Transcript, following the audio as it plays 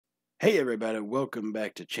Hey everybody, welcome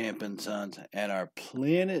back to Champ and Sons and our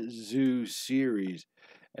Planet Zoo series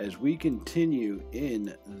as we continue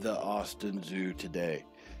in the Austin Zoo today.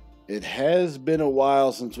 It has been a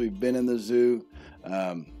while since we've been in the zoo.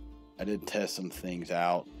 I did test some things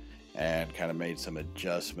out and kind of made some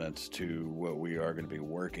adjustments to what we are going to be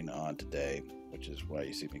working on today, which is why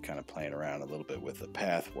you see me kind of playing around a little bit with the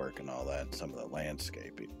path work and all that and some of the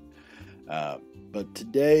landscaping. But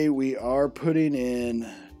today we are putting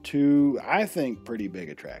in two, I think, pretty big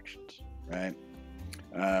attractions, right?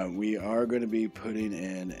 We are going to be putting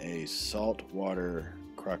in a saltwater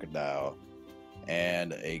crocodile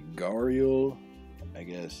and a Gharial, I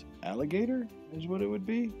guess, alligator is what it would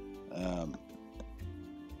be.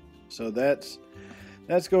 So that's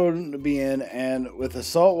going to be in. And with the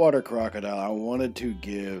saltwater crocodile, I wanted to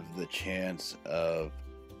give the chance of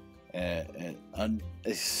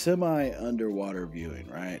a semi-underwater viewing,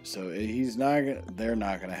 right? So they're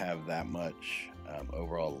not gonna have that much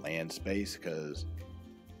overall land space because,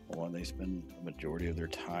 one, they spend the majority of their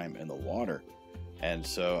time in the water, and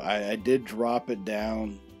so I did drop it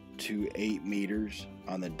down to 8 meters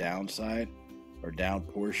on the downside or down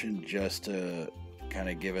portion, just to kind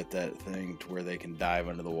of give it that thing to where they can dive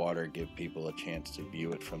under the water and give people a chance to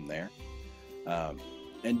view it from there.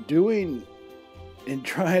 And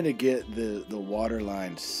trying to get the water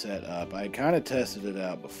line set up, I kind of tested it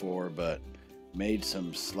out before, but made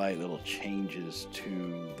some slight little changes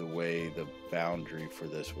to the way the boundary for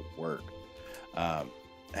this would work.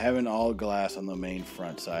 Having all glass on the main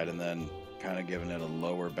front side and then kind of giving it a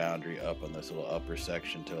lower boundary up on this little upper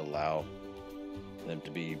section to allow them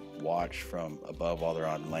to be watched from above while they're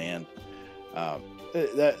on land.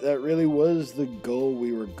 That really was the goal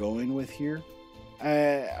we were going with here.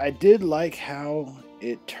 I did like how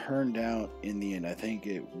it turned out in the end. I think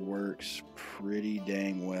it works pretty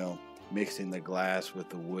dang well, mixing the glass with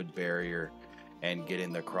the wood barrier and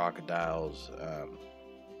getting the crocodiles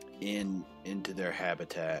into their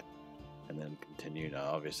habitat, and then continue to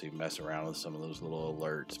obviously mess around with some of those little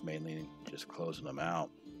alerts, mainly just closing them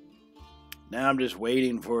out. Now I'm just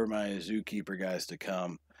waiting for my zookeeper guys to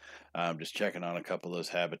come. I'm just checking on a couple of those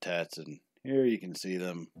habitats, and here you can see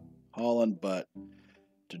them hauling butt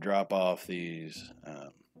to drop off these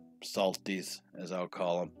salties, as I'll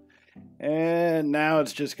call them. And now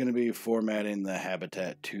it's just going to be formatting the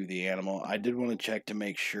habitat to the animal. I did want to check to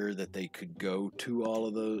make sure that they could go to all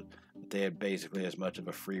of those, that they had basically as much of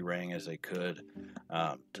a free rein as they could,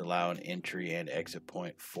 to allow an entry and exit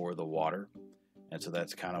point for the water. And so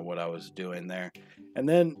that's kind of what I was doing there. And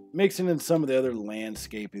then mixing in some of the other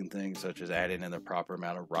landscaping things, such as adding in the proper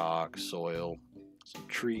amount of rock, soil, some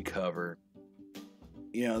tree cover.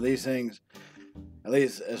 You know, these things, at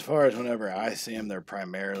least as far as whenever I see them, they're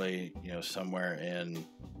primarily, somewhere in,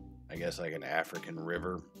 I guess, like an African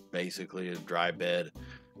river, basically a dry bed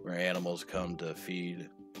where animals come to feed.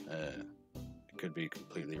 I could be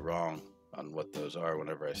completely wrong on what those are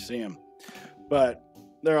whenever I see them. But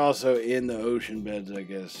they're also in the ocean beds, I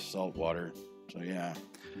guess, saltwater. So yeah,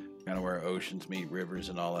 kind of where oceans meet rivers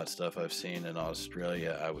and all that stuff I've seen in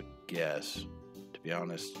Australia, I would guess. To be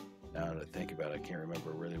honest, now that I think about it, I can't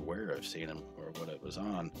remember really where I've seen them or what it was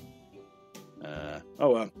on.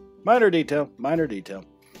 Oh well, minor detail.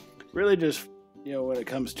 Really just, when it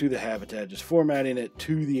comes to the habitat, just formatting it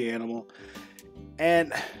to the animal.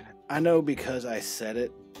 And I know because I set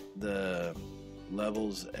it, the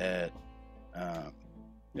levels at,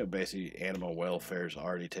 basically animal welfare is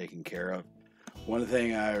already taken care of. One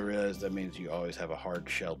thing I realized, that means you always have a hard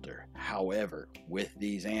shelter. However, with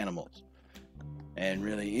these animals, and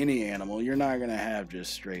really any animal, you're not going to have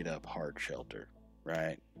just straight up hard shelter,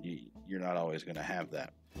 right? You're not always going to have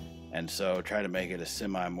that. And so try to make it a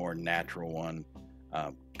semi more natural one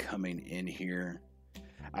coming in here.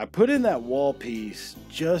 I put in that wall piece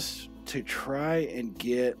just to try and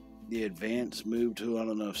get the advanced move tool. I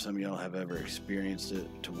don't know if some of y'all have ever experienced it,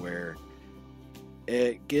 to where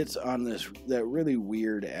it gets on that really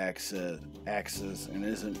weird axis and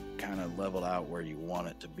isn't kind of leveled out where you want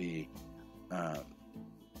it to be.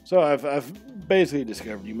 So I've basically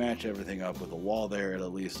discovered you match everything up with a wall there, it'll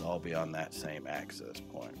at least all be on that same access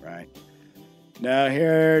point, right? Now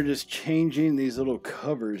here, just changing these little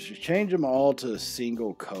covers, you change them all to a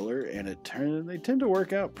single color, and they tend to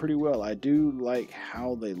work out pretty well. I do like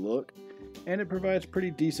how they look, and it provides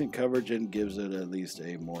pretty decent coverage and gives it at least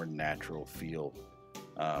a more natural feel,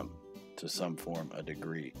 to some form, a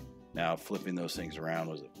degree. Now flipping those things around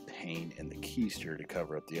was a pain in the keister to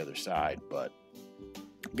cover up the other side, but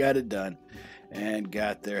got it done and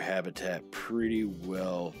got their habitat pretty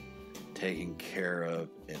well taken care of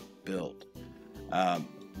and built.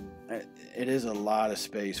 It is a lot of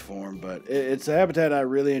space for them, but it's a habitat I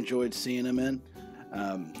really enjoyed seeing them in,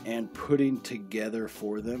 and putting together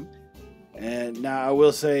for them. And now I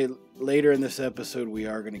will say later in this episode we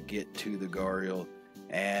are going to get to the Gharial,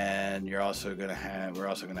 and we're also going to have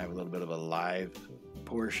a little bit of a live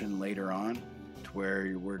portion later on, to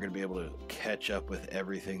where we're going to be able to catch up with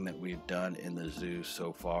everything that we've done in the zoo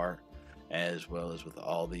so far, as well as with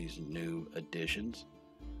all these new additions.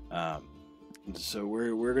 So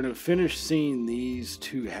we're going to finish seeing these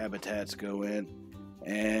two habitats go in,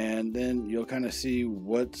 and then you'll kind of see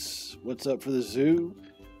what's up for the zoo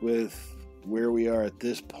with where we are at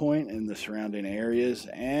this point in the surrounding areas,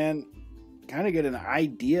 and kind of get an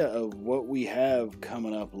idea of what we have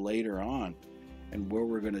coming up later on and where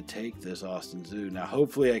we're going to take this Austin Zoo. Now,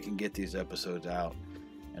 hopefully I can get these episodes out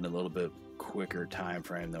in a little bit quicker time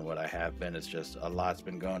frame than what I have been. It's just a lot's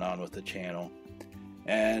been going on with the channel.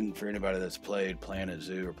 And for anybody that's played Planet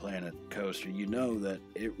Zoo or Planet Coaster, you know that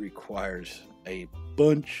it requires a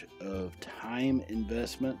bunch of time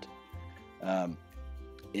investment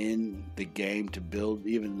in the game to build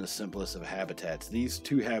even the simplest of habitats. These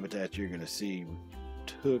two habitats you're going to see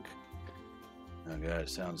took, oh god, it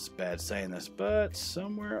sounds bad saying this, but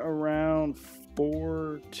somewhere around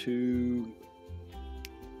 4 to,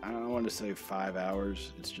 I don't want to say 5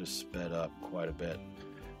 hours. It's just sped up quite a bit.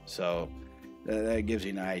 So that gives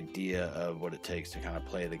you an idea of what it takes to kind of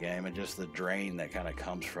play the game, and just the drain that kind of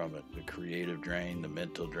comes from it, the creative drain, the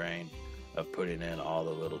mental drain of putting in all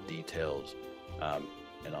the little details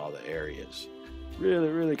in all the areas.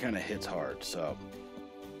 Really kind of hits hard. So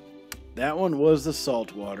that one was the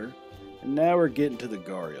saltwater, and now we're getting to the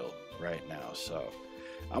Gharial right now. So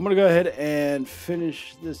I'm gonna go ahead and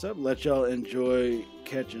finish this up, let y'all enjoy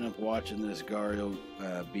catching up watching this Gharial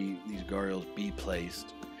these Gharials be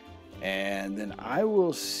placed. And then I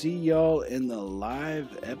will see y'all in the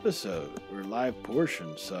live episode or live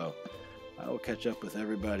portion. So I will catch up with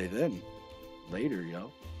everybody then. Later,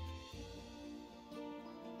 y'all.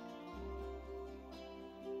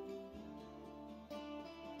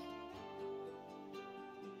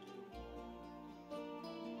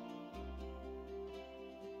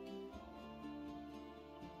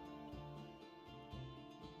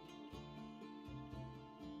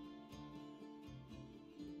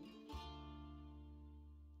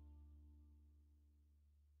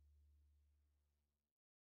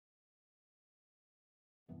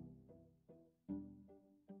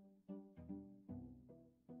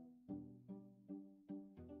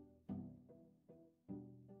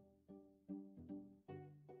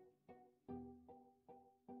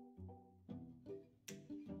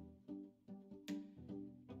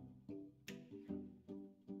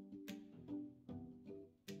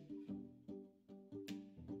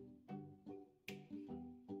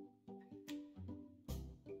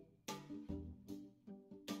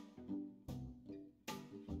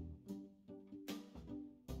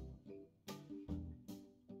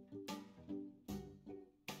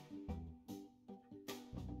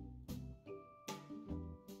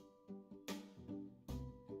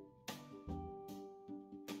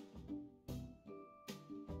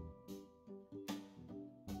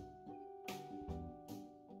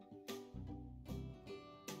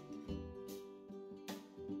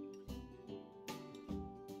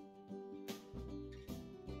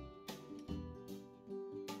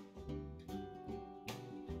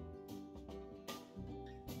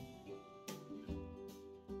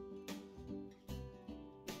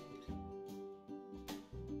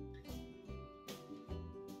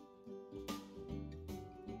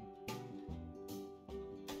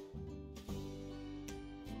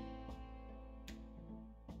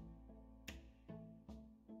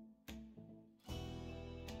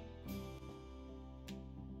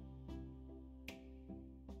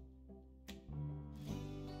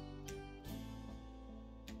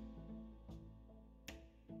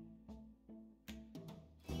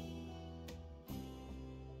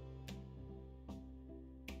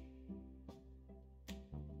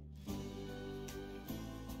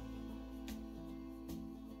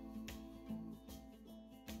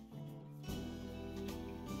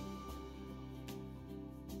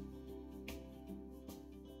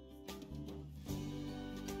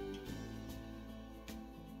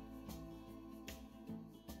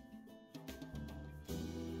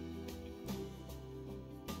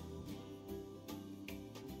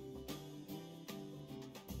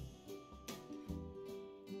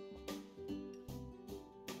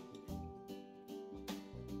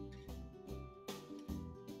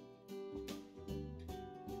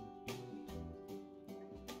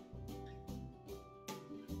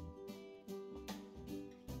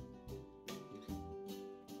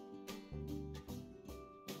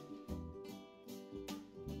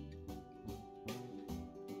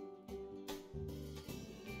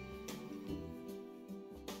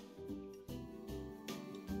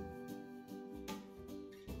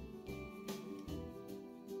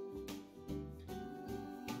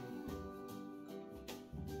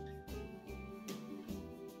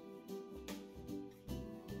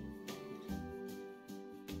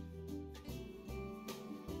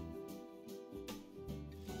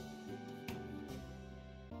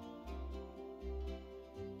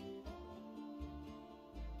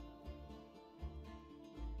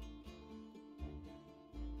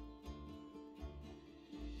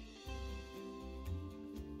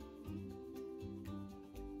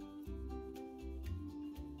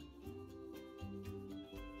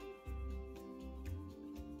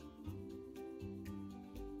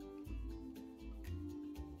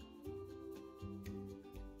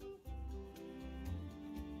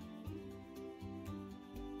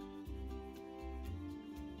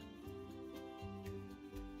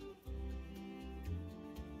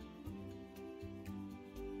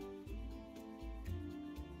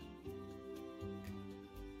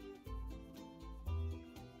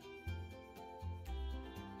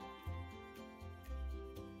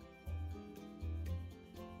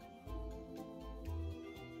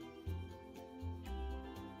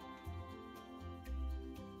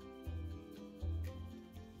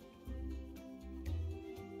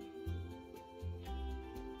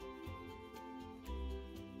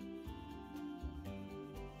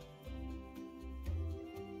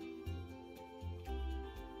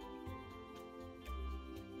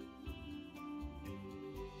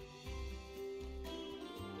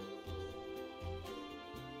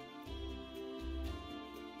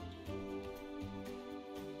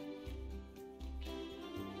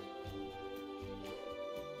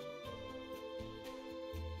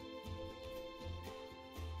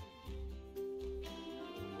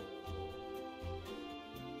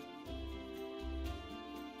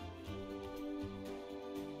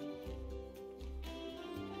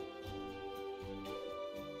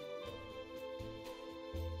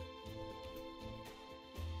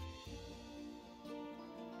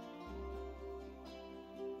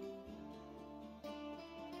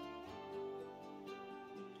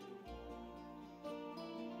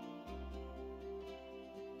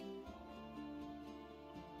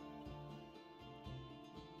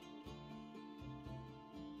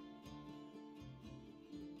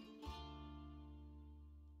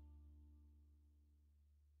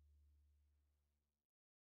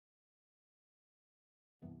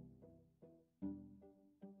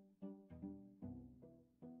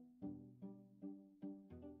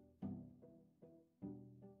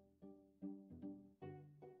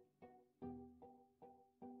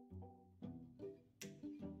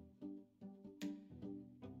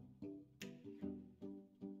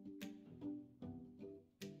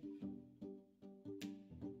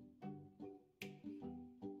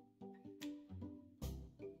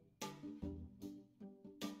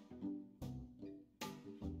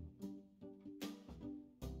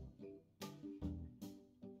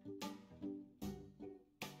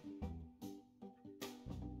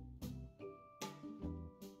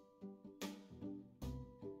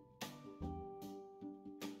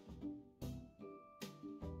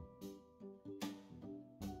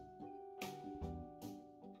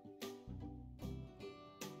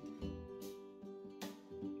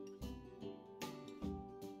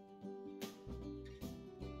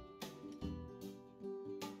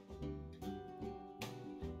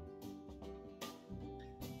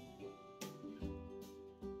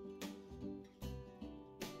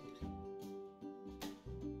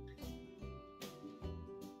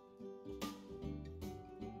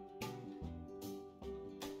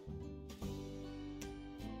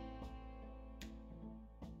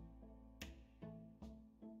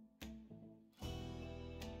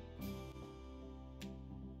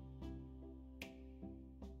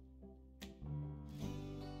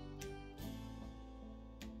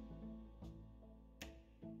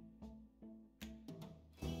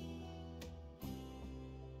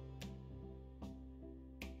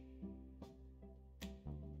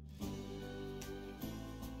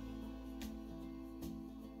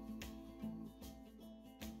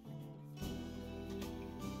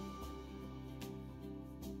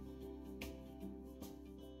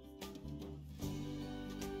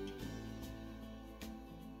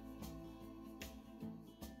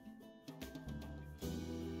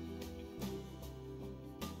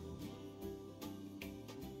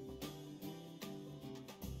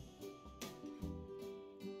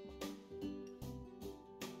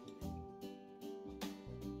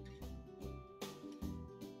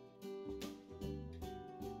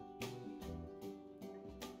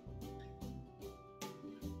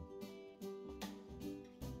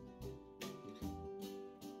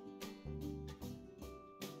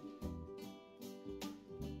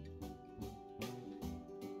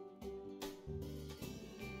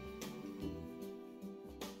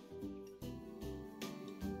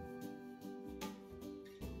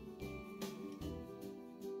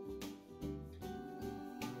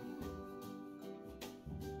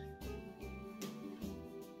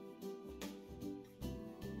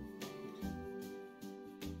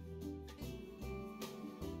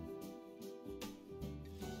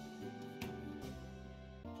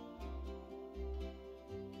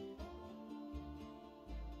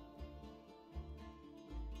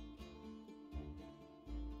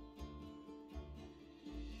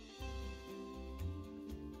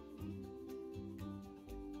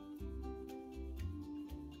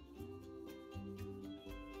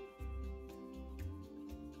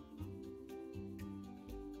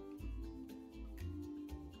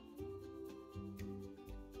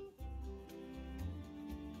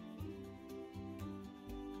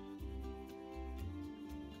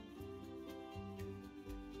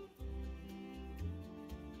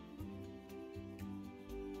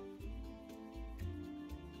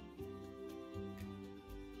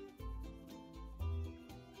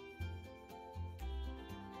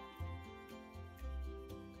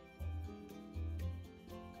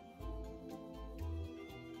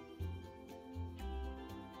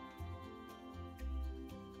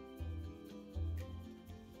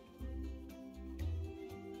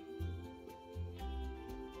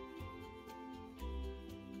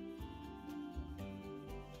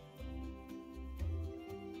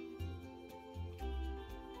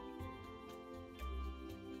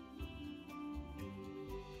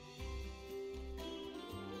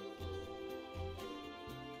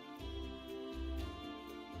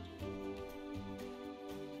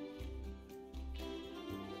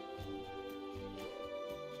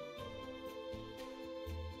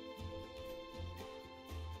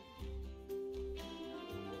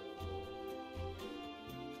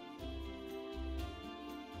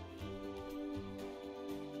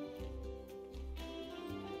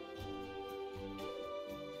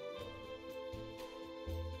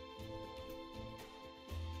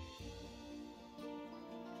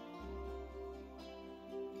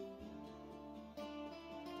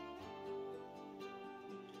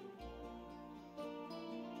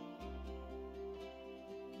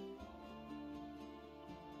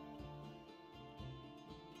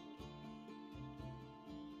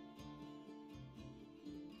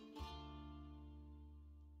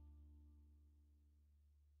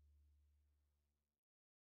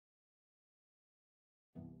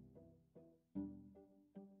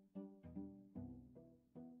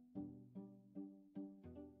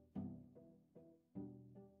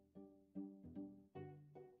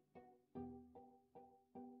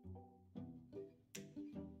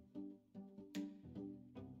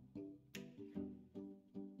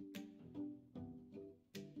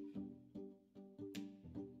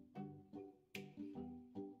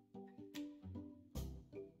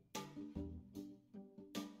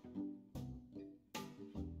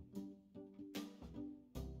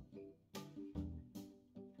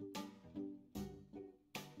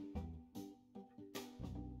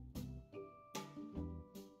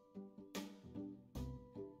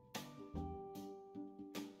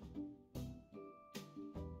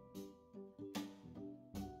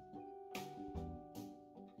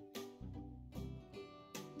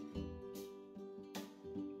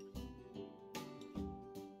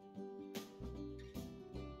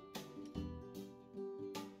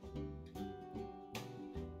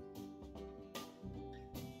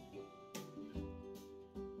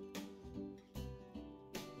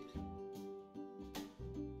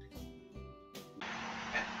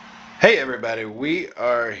 Hey everybody, we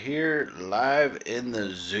are here live in the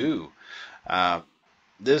zoo. Uh,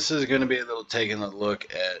 this is going to be a little taking a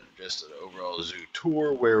look at just an overall zoo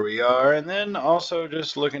tour where we are, and then also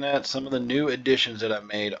just looking at some of the new additions that I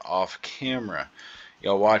made off camera.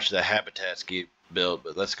 Y'all watch the habitats get built,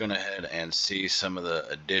 but let's go ahead and see some of the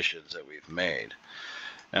additions that we've made.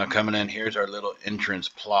 Now coming in, here's our little entrance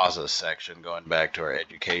plaza section going back to our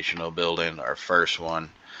educational building, our first one.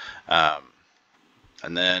 Um,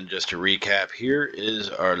 and then just to recap, here is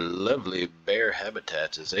our lovely bear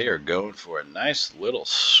habitats as they are going for a nice little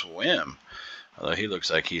swim. Although he looks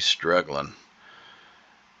like he's struggling.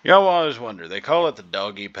 Y'all always wonder, they call it the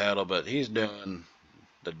doggy paddle, but he's doing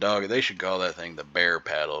the dog. They should call that thing the bear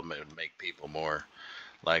paddle. It would make people more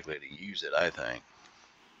likely to use it, I think.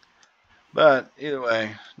 But either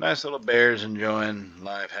way, nice little bears enjoying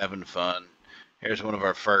life, having fun. Here's one of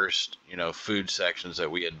our first, food sections that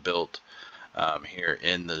we had built here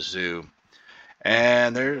in the zoo.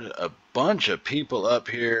 And there's a bunch of people up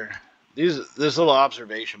here. This little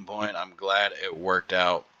observation point, I'm glad it worked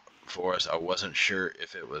out for us. I wasn't sure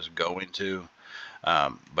if it was going to,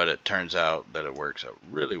 but it turns out that it works out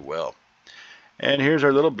really well. And here's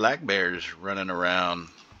our little black bears running around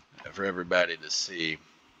for everybody to see.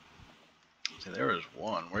 See, there was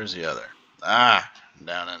one. Where's the other?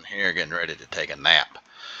 Down in here getting ready to take a nap.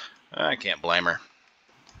 I can't blame her.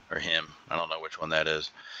 Or him. I don't know which one that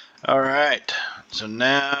is. Alright, so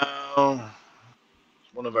now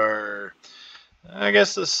one of our, I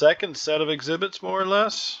guess the second set of exhibits, more or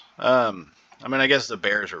less. I guess the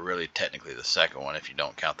bears are really technically the second one if you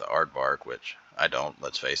don't count the aardvark, which I don't,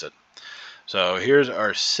 let's face it. So here's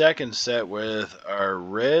our second set with our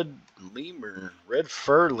red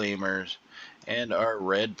fur lemurs, and our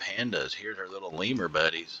red pandas. Here's our little lemur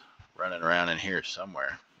buddies running around in here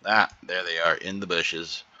somewhere. There they are in the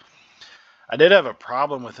bushes. I did have a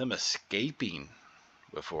problem with them escaping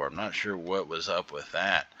before. I'm not sure what was up with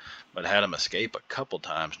that, but had them escape a couple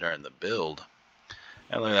times during the build.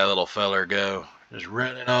 And look at that little feller go, just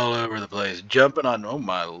running all over the place, jumping on, oh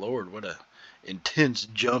my lord, what a intense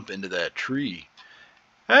jump into that tree.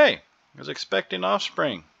 Hey, I was expecting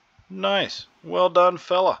offspring. Nice, well done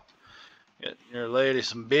fella. Get your lady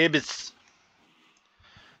some babies.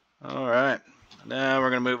 Alright, now we're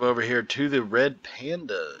going to move over here to the red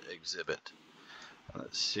panda exhibit.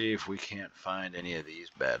 Let's see if we can't find any of these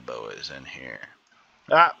bad boys in here.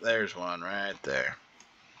 There's one right there.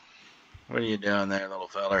 What are you doing there, little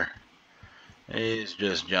feller? He's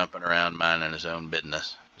just jumping around minding his own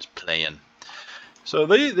business, just playing. So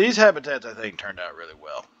these habitats, I think, turned out really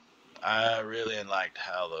well. I really liked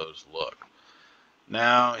how those look.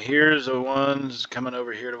 Now, here's the ones coming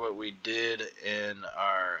over here to what we did in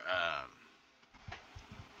our...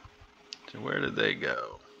 so where did they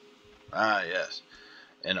go? Yes.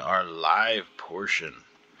 In our live portion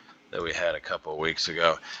that we had a couple of weeks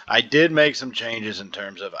ago. I did make some changes in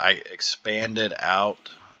terms of I expanded out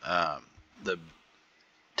the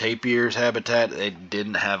tapirs habitat. They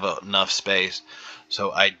didn't have enough space,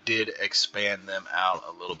 so I did expand them out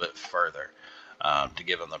a little bit further to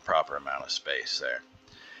give them the proper amount of space there.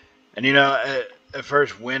 And at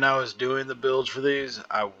first when I was doing the builds for these,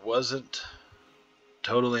 I wasn't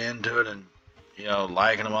totally into it and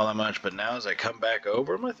liking them all that much, but now as I come back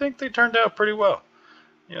over them, I think they turned out pretty well.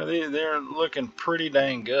 They're looking pretty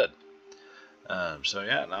dang good. So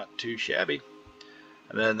yeah, not too shabby.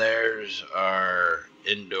 And then there's our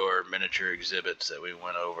indoor miniature exhibits that we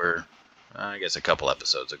went over, I guess a couple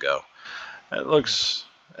episodes ago. It looks,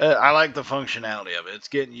 I like the functionality of it. It's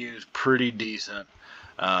getting used pretty decent.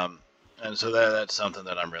 And so that's something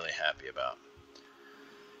that I'm really happy about.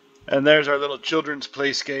 And there's our little children's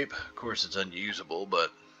playscape. Of course, it's unusable,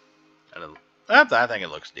 but I think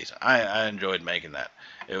it looks decent. I enjoyed making that.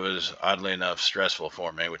 It was, oddly enough, stressful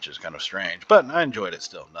for me, which is kind of strange, but I enjoyed it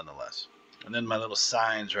still, nonetheless. And then my little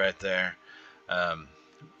signs right there.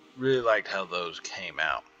 Really liked how those came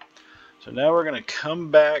out. So now we're going to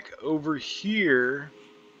come back over here,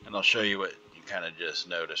 and I'll show you what you kind of just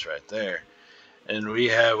noticed right there. And we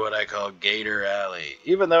have what I call Gator Alley.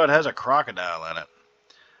 Even though it has a crocodile in it,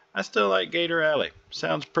 I still like Gator Alley.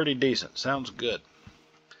 Sounds pretty decent. Sounds good.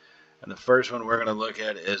 And the first one we're going to look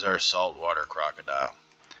at is our saltwater crocodile.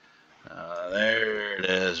 There it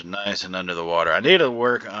is, nice and under the water. I need to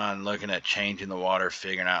work on looking at changing the water,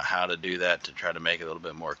 figuring out how to do that to try to make it a little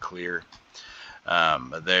bit more clear.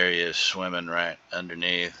 But there he is swimming right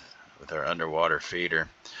underneath with our underwater feeder.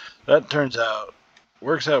 That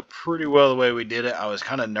works out pretty well the way we did it. I was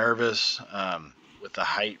kind of nervous with the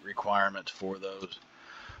height requirements for those.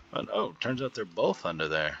 But turns out they're both under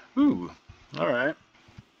there. Ooh, alright.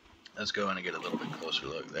 Let's go in and get a little bit closer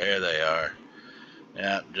look. There they are.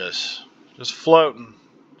 Yeah, just floating.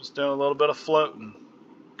 Just doing a little bit of floating.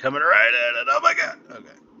 Coming right at it. Oh my god.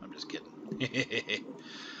 Okay, I'm just kidding.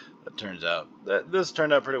 That turns out this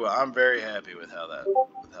turned out pretty well. I'm very happy with how that goes.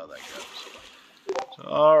 So,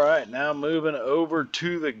 all right, now moving over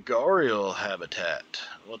to the Gharial habitat.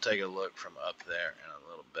 We'll take a look from up there in a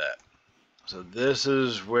little bit. So this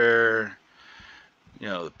is where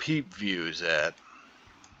the peep view is at.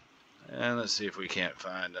 And let's see if we can't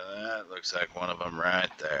find that. Looks like one of them right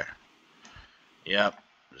there. Yep,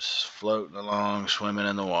 just floating along, swimming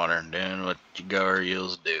in the water, doing what you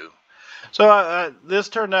Gharials do. So this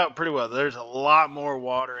turned out pretty well. There's a lot more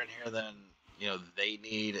water in here than they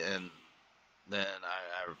need, and than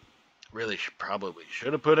I really probably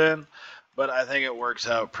should have put in. But I think it works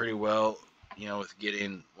out pretty well. With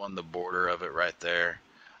getting the border of it right there.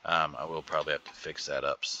 I will probably have to fix that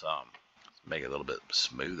up some, make it a little bit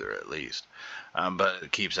smoother at least. But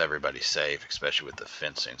it keeps everybody safe, especially with the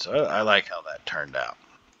fencing. So I like how that turned out.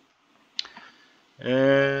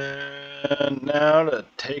 And now to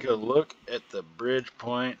take a look at the bridge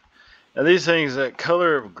point. Now these things, that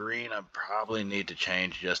color of green, I probably need to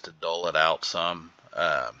change just to dull it out some.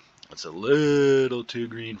 It's a little too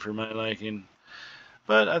green for my liking,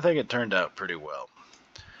 but I think it turned out pretty well.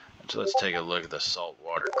 And so let's take a look at the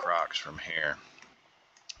saltwater crocs from here.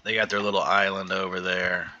 They got their little island over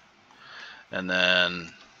there, and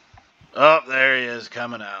then there he is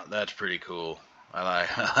coming out. That's pretty cool. I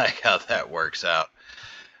like how that works out.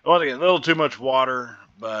 Once again, a little too much water,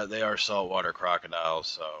 but they are saltwater crocodiles,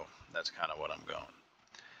 so that's kind of what I'm going.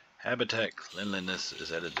 Habitat cleanliness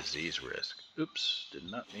is at a disease risk. Oops,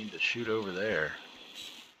 did not mean to shoot over there.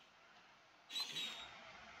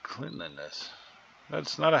 Cleanliness.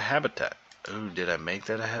 That's not a habitat. Oh, did I make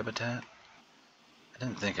that a habitat? I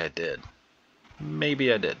didn't think I did.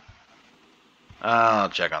 Maybe I did. I'll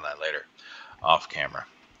check on that later. Off camera.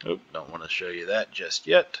 Oh, don't want to show you that just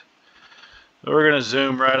yet. So we're going to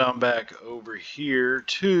zoom right on back over here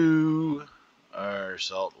to our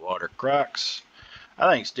saltwater crocs.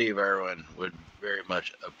 I think Steve Irwin would very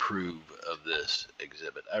much approve of this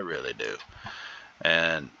exhibit. I really do.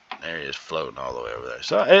 And there he is floating all the way over there.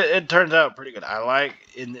 So it turns out pretty good. I like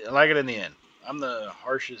it in the end. I'm the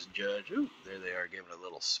harshest judge. Ooh, there they are giving a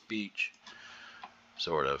little speech.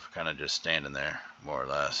 Sort of. Kind of just standing there, more or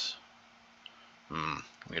less. We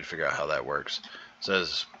got to figure out how that works. It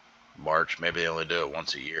says March. Maybe they only do it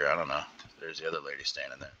once a year. I don't know. There's the other lady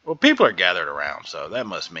standing there. Well, people are gathered around, so that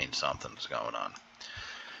must mean something's going on.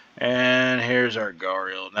 And here's our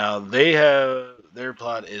Gharial. Now, their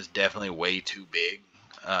plot is definitely way too big,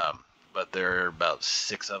 but there are about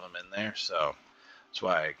 6 of them in there, so that's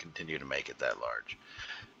why I continue to make it that large.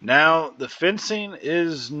 Now, the fencing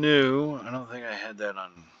is new. I don't think I had that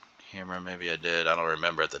on camera. Maybe I did. I don't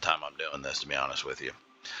remember at the time I'm doing this, to be honest with you.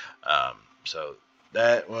 So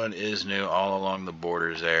that one is new all along the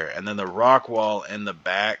borders there. And then the rock wall in the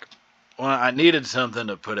back. Well, I needed something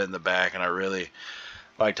to put in the back, and I really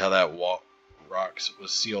liked how that rocks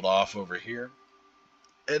was sealed off over here.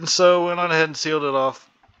 And so went on ahead and sealed it off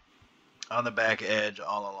on the back edge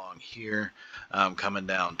all along here, coming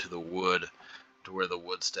down to the wood, to where the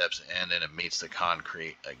wood steps end and it meets the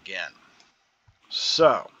concrete again.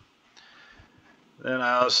 So then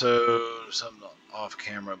I also, something off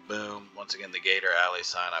camera, boom, once again the Gator Alley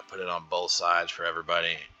sign, I put it on both sides for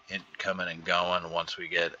everybody coming and going once we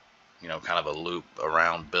get kind of a loop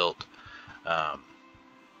around built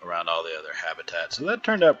around all the other habitats. So that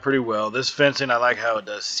turned out pretty well. This fencing, I like how it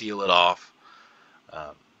does seal it off,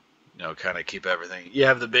 kind of keep everything. You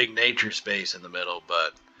have the big nature space in the middle,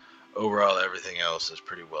 but overall everything else is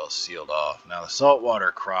pretty well sealed off. Now the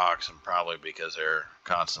saltwater crocs, and probably because they're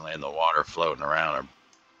constantly in the water floating around, are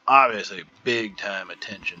obviously big time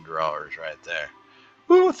attention drawers right there.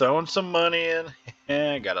 Ooh, throwing some money in.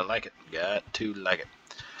 Yeah, gotta like it. Got to like it.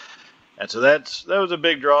 And so that was a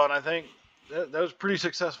big draw, and I think that was pretty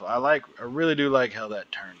successful. I really do like how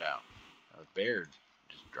that turned out. A bear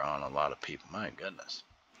just drawing a lot of people. My goodness.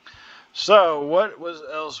 So, what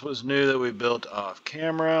else was new that we built off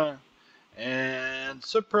camera? And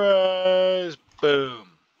surprise, boom,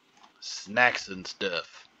 snacks and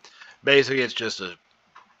stuff. Basically, it's just a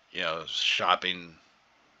shopping,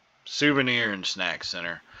 souvenir and snack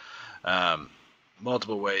center.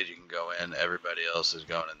 Multiple ways you can go in. Everybody else is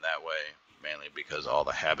going in that way, mainly because all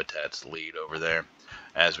the habitats lead over there.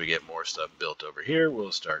 As we get more stuff built over here,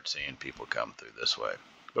 we'll start seeing people come through this way.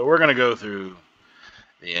 But we're going to go through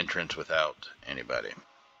the entrance without anybody.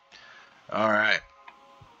 Alright,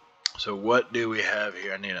 so what do we have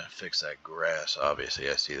here? I need to fix that grass, obviously.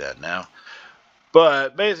 I see that now.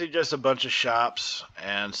 But basically just a bunch of shops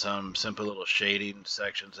and some simple little shading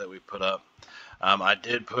sections that we put up. I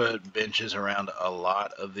did put benches around a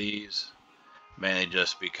lot of these, mainly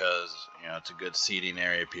just because, it's a good seating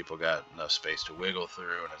area. People got enough space to wiggle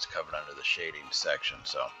through, and it's covered under the shading section.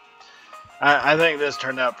 So I think this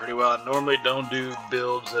turned out pretty well. I normally don't do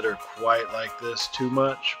builds that are quite like this too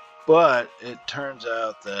much, but it turns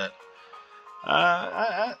out that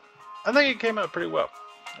I think it came out pretty well.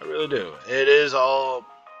 I really do. It is all,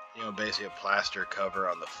 basically a plaster cover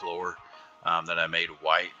on the floor that I made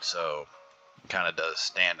white, so it kind of does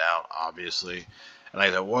stand out, obviously. And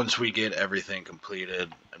like I said, once we get everything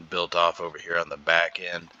completed and built off over here on the back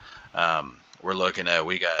end, we're looking at,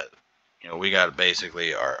 we got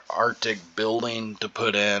basically our Arctic building to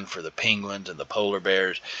put in for the penguins and the polar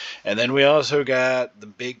bears. And then we also got the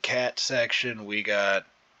big cat section. We got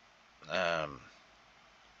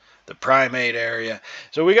the primate area.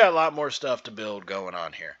 So we got a lot more stuff to build going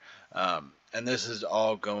on here. And this is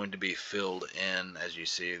all going to be filled in, as you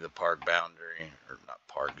see, the park boundary, or not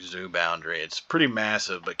park, zoo boundary. It's pretty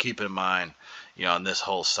massive, but keep in mind, on this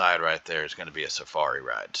whole side right there is going to be a safari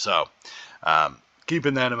ride. So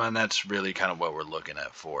keeping that in mind, that's really kind of what we're looking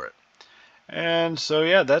at for it. And so,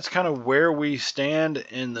 yeah, that's kind of where we stand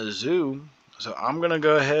in the zoo. So I'm going to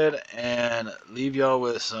go ahead and leave y'all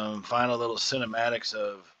with some final little cinematics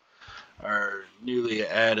of our newly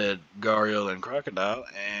added Gharial and Crocodile,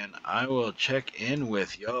 and I will check in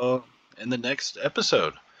with y'all in the next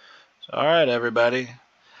episode. So, alright, everybody.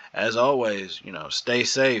 As always, stay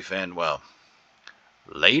safe, and, well,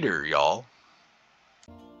 later, y'all.